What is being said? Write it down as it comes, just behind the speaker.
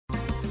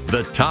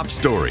The top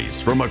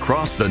stories from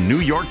across the New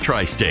York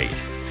tri-state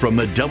from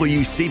the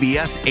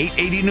WCBS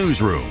 880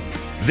 newsroom.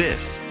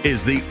 This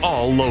is the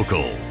All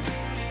Local.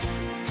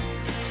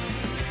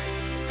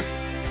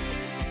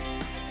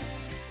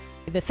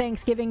 The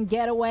Thanksgiving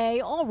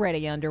getaway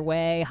already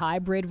underway.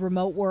 Hybrid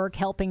remote work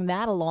helping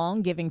that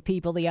along, giving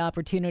people the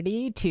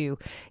opportunity to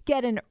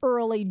get an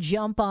early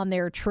jump on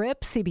their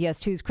trip. CBS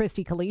 2's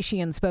Christy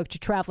Kalishian spoke to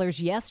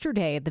travelers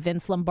yesterday at the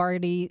Vince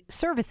Lombardi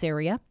service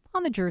area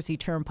on the Jersey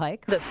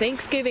Turnpike. The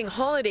Thanksgiving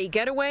holiday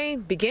getaway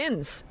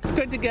begins. It's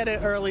good to get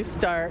an early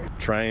start.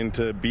 Trying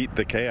to beat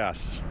the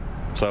chaos.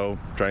 So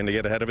trying to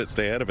get ahead of it,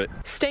 stay ahead of it.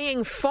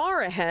 Staying far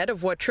ahead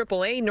of what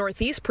AAA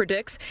Northeast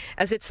predicts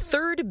as its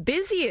third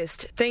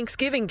busiest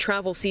Thanksgiving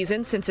travel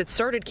season since it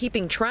started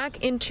keeping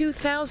track in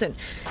 2000,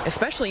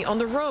 especially on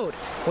the road,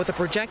 with a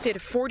projected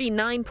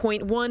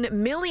 49.1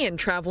 million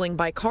traveling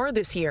by car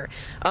this year,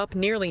 up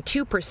nearly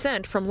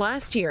 2% from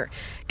last year.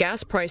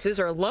 Gas prices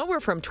are lower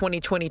from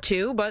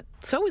 2022, but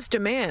so is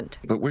demand.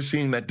 But we're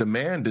seeing that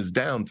demand is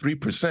down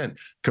 3%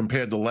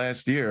 compared to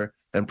last year,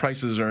 and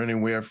prices are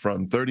anywhere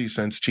from 30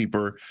 cents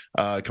cheaper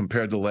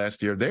compared to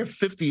last year. They're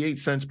 58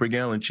 cents per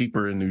gallon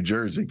cheaper in New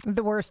Jersey.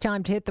 The worst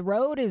time to hit the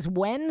road is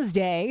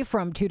Wednesday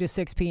from 2 to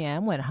 6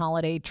 p.m. when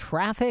holiday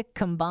traffic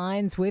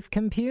combines with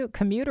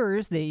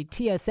commuters. The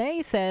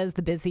TSA says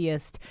the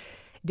busiest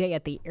day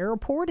at the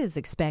airport is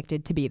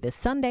expected to be the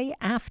Sunday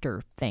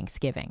after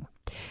Thanksgiving.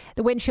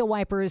 The windshield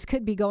wipers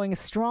could be going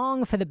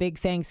strong for the big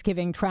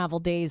Thanksgiving travel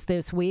days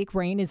this week.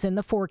 Rain is in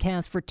the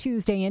forecast for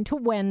Tuesday into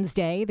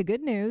Wednesday. The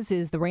good news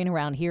is the rain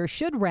around here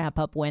should wrap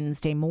up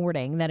Wednesday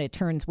morning, then it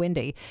turns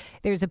windy.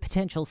 There's a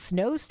potential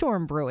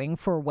snowstorm brewing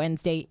for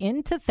Wednesday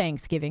into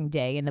Thanksgiving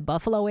Day in the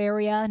Buffalo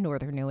area.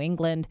 Northern New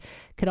England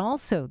could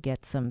also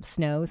get some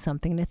snow,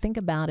 something to think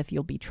about if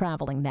you'll be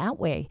traveling that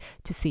way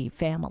to see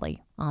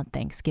family on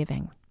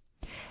Thanksgiving.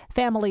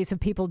 Families of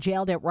people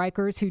jailed at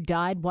Rikers who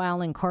died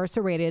while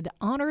incarcerated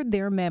honored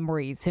their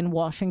memories in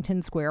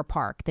Washington Square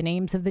Park. The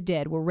names of the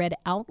dead were read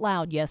out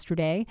loud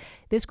yesterday.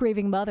 This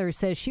grieving mother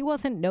says she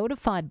wasn't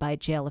notified by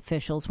jail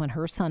officials when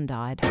her son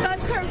died. My son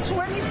turned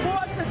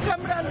 24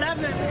 September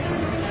 11th,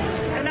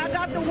 and I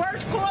got the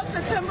worst call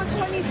September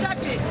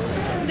 22nd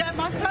that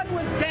my son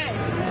was dead.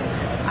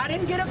 I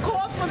didn't get a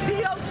call from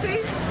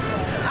POC.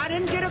 I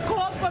didn't get a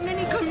call from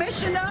any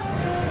commissioner.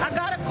 I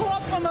got a call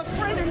from a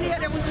friend in there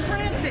that was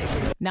frantic.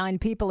 9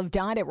 people have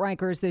died at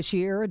Rikers this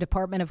year. A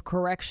Department of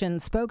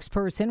Corrections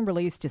spokesperson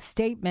released a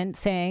statement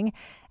saying,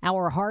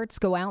 "Our hearts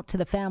go out to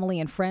the family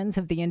and friends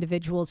of the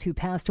individuals who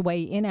passed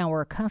away in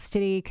our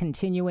custody.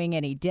 Continuing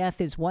any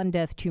death is one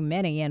death too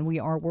many, and we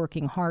are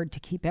working hard to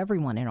keep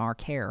everyone in our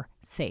care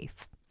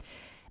safe."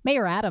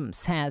 Mayor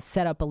Adams has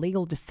set up a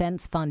legal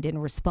defense fund in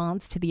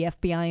response to the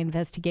FBI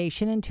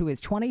investigation into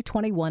his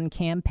 2021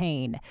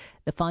 campaign.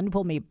 The fund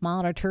will be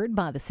monitored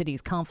by the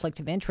city's Conflict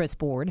of Interest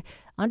Board.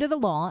 Under the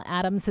law,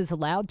 Adams is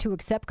allowed to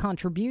accept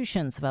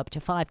contributions of up to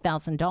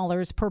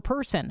 $5,000 per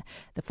person.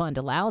 The fund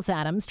allows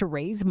Adams to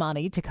raise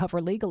money to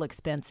cover legal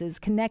expenses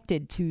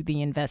connected to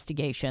the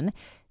investigation.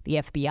 The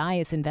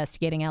FBI is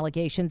investigating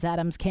allegations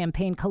Adams'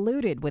 campaign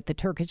colluded with the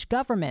Turkish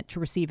government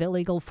to receive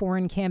illegal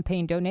foreign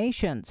campaign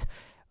donations.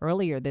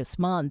 Earlier this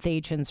month,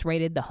 agents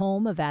raided the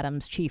home of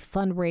Adams' chief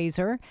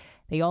fundraiser.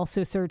 They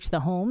also searched the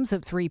homes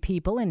of 3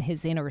 people in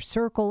his inner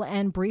circle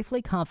and briefly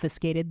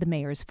confiscated the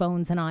mayor's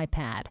phones and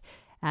iPad.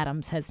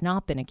 Adams has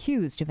not been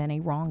accused of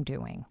any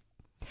wrongdoing.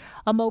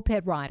 A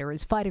moped rider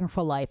is fighting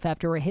for life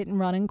after a hit and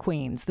run in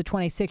Queens. The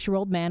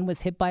 26-year-old man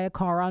was hit by a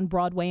car on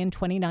Broadway and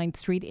 29th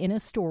Street in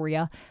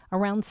Astoria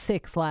around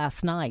 6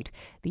 last night.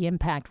 The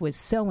impact was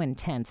so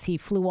intense he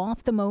flew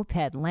off the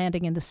moped,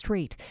 landing in the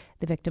street.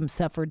 The victim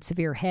suffered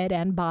severe head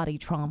and body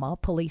trauma.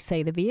 Police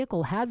say the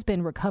vehicle has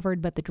been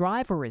recovered, but the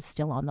driver is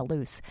still on the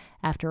loose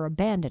after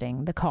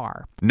abandoning the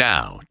car.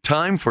 Now,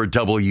 time for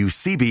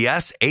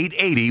WCBS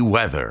 880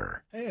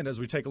 weather. And as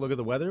we take a look at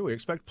the weather, we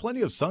expect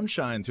plenty of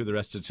sunshine through the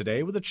rest of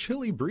today with a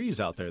chilly breeze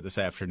out there this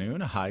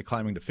afternoon, a high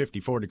climbing to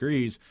 54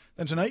 degrees.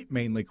 Then tonight,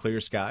 mainly clear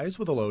skies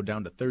with a low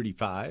down to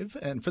 35.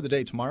 And for the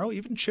day tomorrow,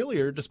 even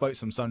chillier despite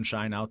some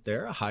sunshine out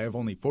there, a high of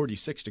only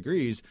 46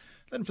 degrees.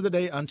 Then for the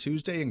day on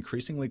Tuesday,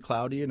 increasingly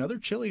cloudy, another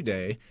chilly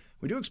day.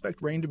 We do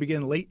expect rain to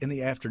begin late in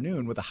the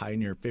afternoon with a high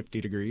near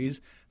 50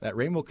 degrees. That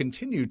rain will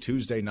continue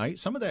Tuesday night.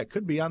 Some of that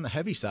could be on the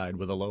heavy side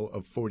with a low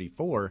of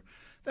 44.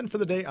 Then for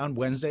the day on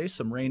Wednesday,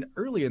 some rain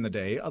early in the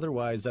day.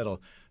 Otherwise,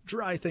 that'll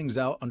dry things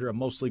out under a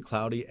mostly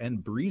cloudy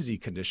and breezy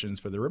conditions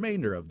for the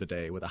remainder of the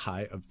day with a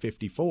high of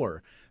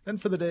 54. Then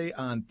for the day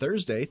on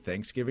Thursday,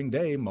 Thanksgiving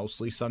Day,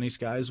 mostly sunny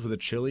skies with a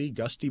chilly,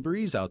 gusty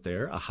breeze out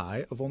there, a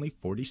high of only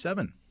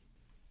 47.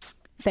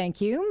 Thank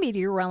you,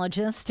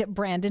 meteorologist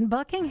Brandon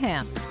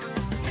Buckingham.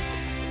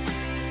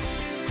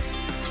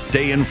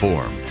 Stay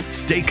informed.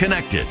 Stay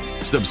connected.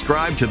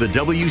 Subscribe to the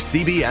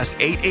WCBS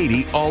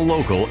 880 All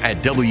Local at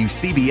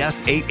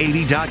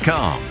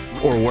WCBS880.com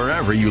or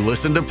wherever you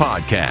listen to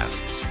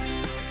podcasts.